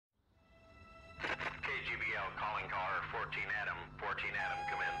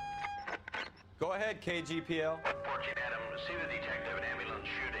Go ahead, KGPL. 14 Adam, see the detective in ambulance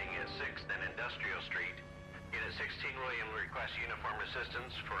shooting at 6th and Industrial Street. Unit 16 William requests uniform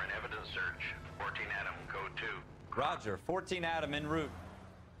assistance for an evidence search. 14 Adam, code 2. Roger, 14 Adam en route.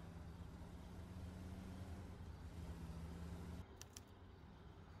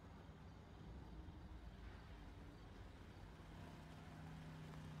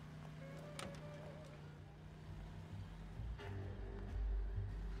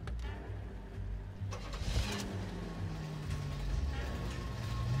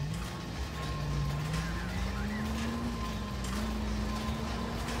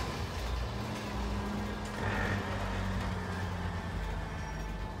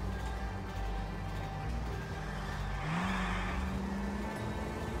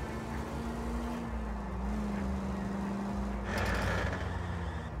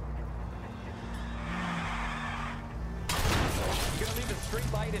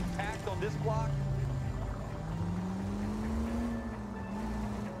 Street light intact on this block?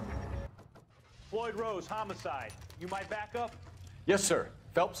 Floyd Rose, homicide. You my backup? Yes, sir.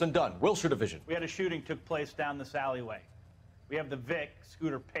 Phelps and Dunn, Wilshire Division. We had a shooting took place down this alleyway. We have the Vic,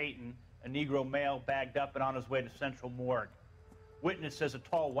 Scooter Payton, a Negro male bagged up and on his way to Central Morgue. Witness says a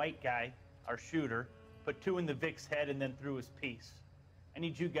tall white guy, our shooter, put 2 in the Vic's head and then threw his piece. I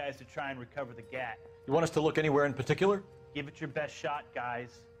need you guys to try and recover the gat. You want us to look anywhere in particular? Give it your best shot,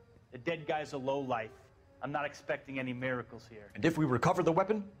 guys. The dead guy's a lowlife. I'm not expecting any miracles here. And if we recover the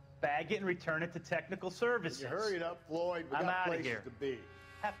weapon? Bag it and return it to technical services. You hurry it up, Floyd. We I'm got out of places here. to be.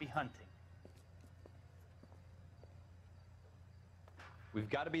 Happy hunting. We've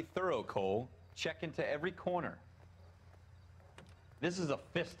got to be thorough, Cole. Check into every corner. This is a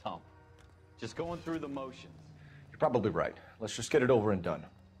fist hump. Just going through the motions. You're probably right. Let's just get it over and done.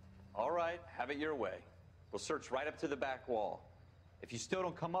 All right, have it your way. We'll search right up to the back wall. If you still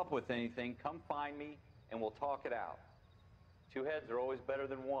don't come up with anything, come find me and we'll talk it out. 2 heads are always better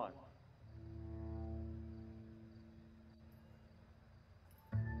than 1.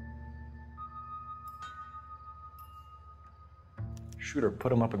 Shooter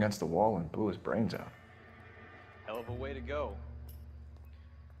put him up against the wall and blew his brains out. Hell of a way to go.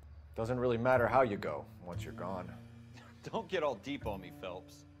 Doesn't really matter how you go once you're gone. Don't get all deep on me,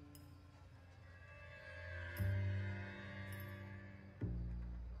 Phelps.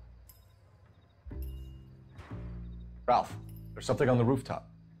 Ralph, there's something on the rooftop.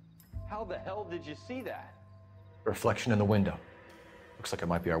 How the hell did you see that? A reflection in the window. Looks like it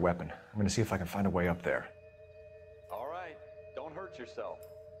might be our weapon. I'm gonna see if I can find a way up there. All right, don't hurt yourself.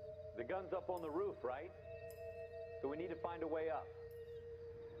 The gun's up on the roof, right? So we need to find a way up.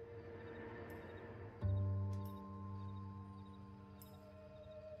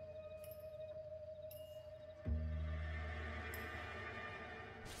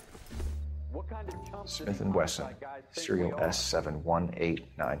 What kind of chump Smith & Wesson, serial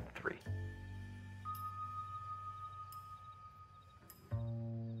S71893.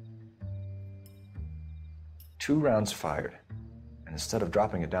 2 rounds fired, and instead of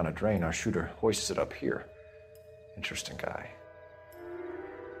dropping it down a drain, our shooter hoists it up here. Interesting guy.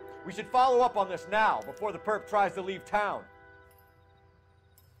 We should follow up on this now, before the perp tries to leave town.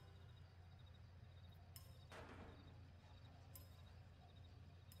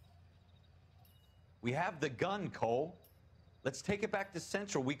 We have the gun, Cole. Let's take it back to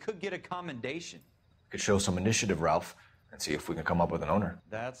Central. We could get a commendation. We could show some initiative, Ralph, and see if we can come up with an owner.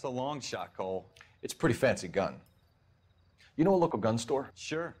 That's a long shot, Cole. It's a pretty fancy gun. You know a local gun store?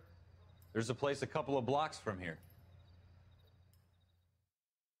 Sure. There's a place a couple of blocks from here.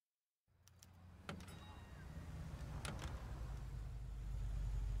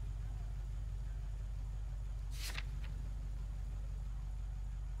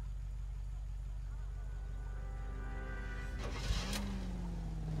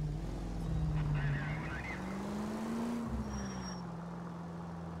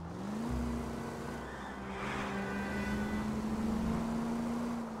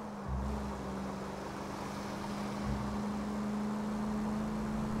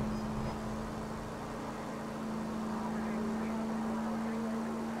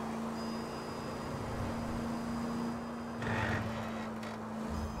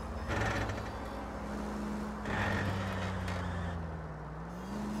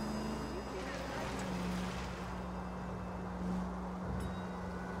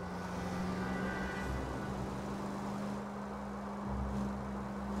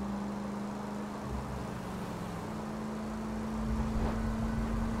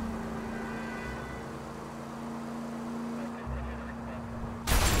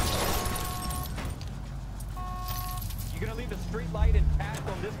 You gonna leave the street light intact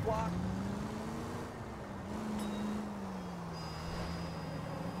on this block?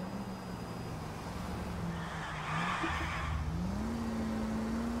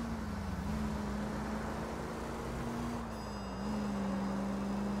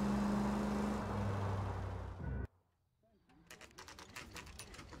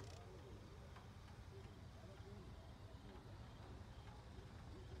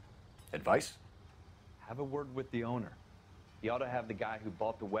 Advice? Have a word with the owner. He ought to have the guy who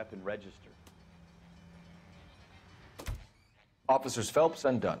bought the weapon registered. Officers Phelps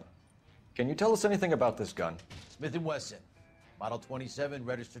and Dunn. Can you tell us anything about this gun? Smith & Wesson, Model 27,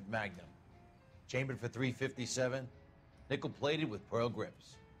 registered Magnum. Chambered for .357, nickel-plated with pearl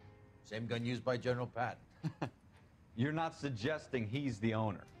grips. Same gun used by General Patton. You're not suggesting he's the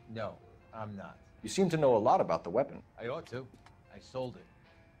owner? No, I'm not. You seem to know a lot about the weapon. I ought to. I sold it.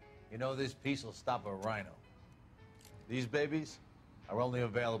 You know, this piece will stop a rhino. These babies are only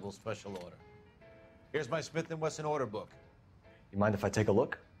available special order. Here's my Smith & Wesson order book. You mind if I take a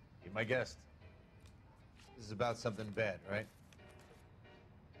look? Be my guest. This is about something bad, right?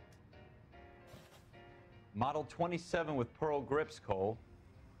 Model 27 with pearl grips, Cole.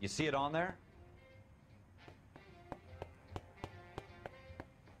 You see it on there?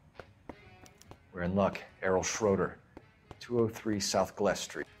 We're in luck. Errol Schroeder, 203 South Glass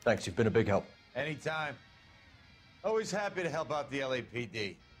Street. Thanks, you've been a big help. Anytime. Always happy to help out the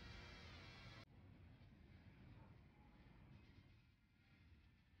LAPD.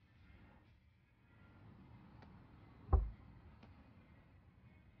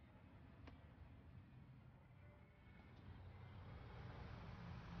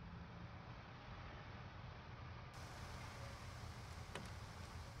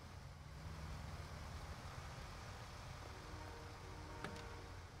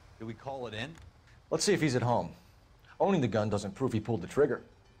 Do we call it in? Let's see if he's at home. Owning the gun doesn't prove he pulled the trigger.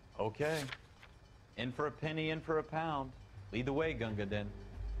 Okay. In for a penny, in for a pound. Lead the way, Gunga Din.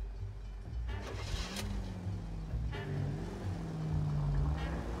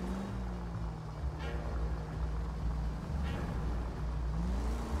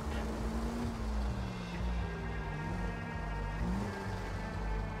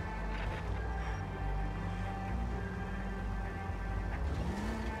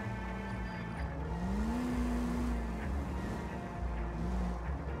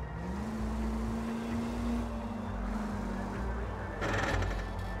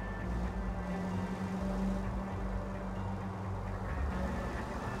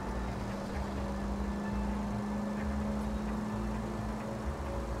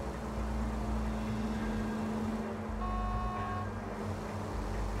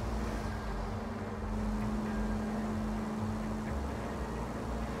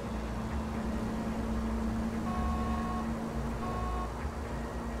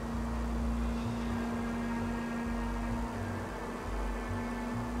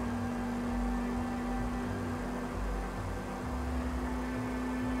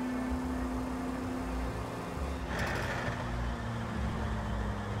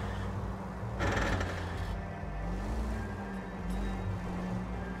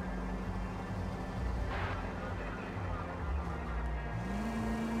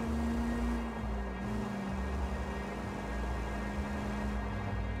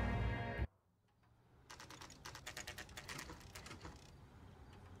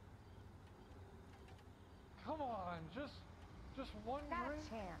 Come on, just one Not drink. a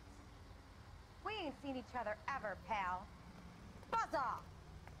chance. We ain't seen each other ever, pal. Buzz off!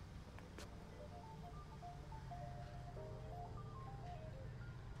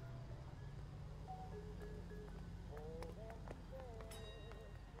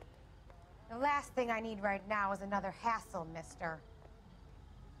 The last thing I need right now is another hassle, mister.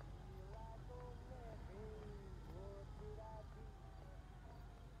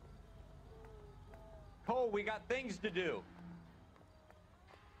 Cole, we got things to do.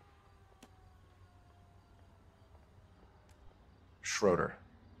 Schroeder,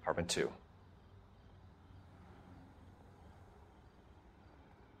 apartment 2.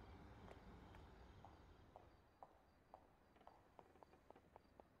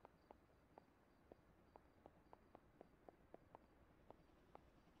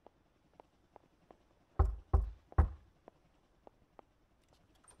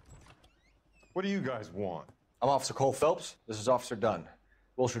 What do you guys want? I'm Officer Cole Phelps. This is Officer Dunn,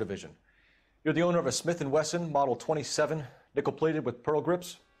 Wilshire Division. You're the owner of a Smith & Wesson Model 27, nickel-plated with pearl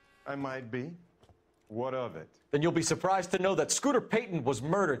grips? I might be. What of it? Then you'll be surprised to know that Scooter Payton was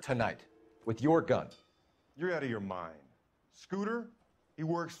murdered tonight with your gun. You're out of your mind. Scooter? He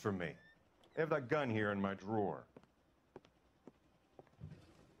works for me. I have that gun here in my drawer.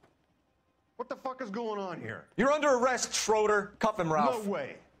 What the fuck is going on here? You're under arrest, Schroeder. Cuff him, Ralph. No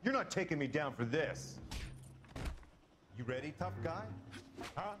way. You're not taking me down for this. You ready, tough guy?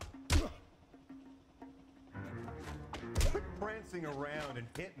 Huh? Quit prancing around and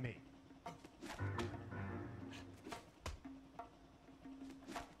hit me.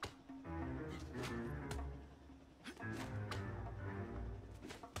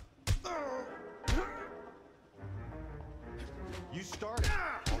 You started.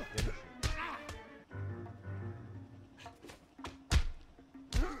 I'll finish it.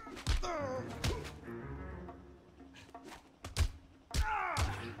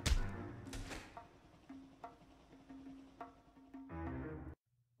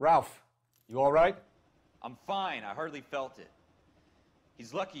 Ralph, you all right? I'm fine. I hardly felt it.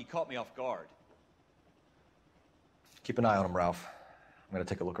 He's lucky he caught me off guard. Keep an eye on him, Ralph. I'm gonna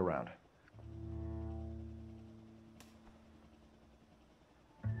take a look around.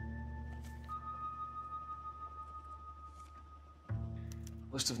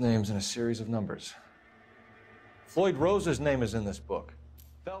 List of names and a series of numbers. Floyd Rose's name is in this book.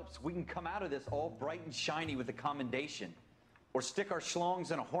 Phelps, we can come out of this all bright and shiny with a commendation, or stick our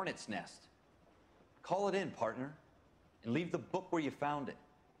schlongs in a hornet's nest. Call it in, partner, and leave the book where you found it.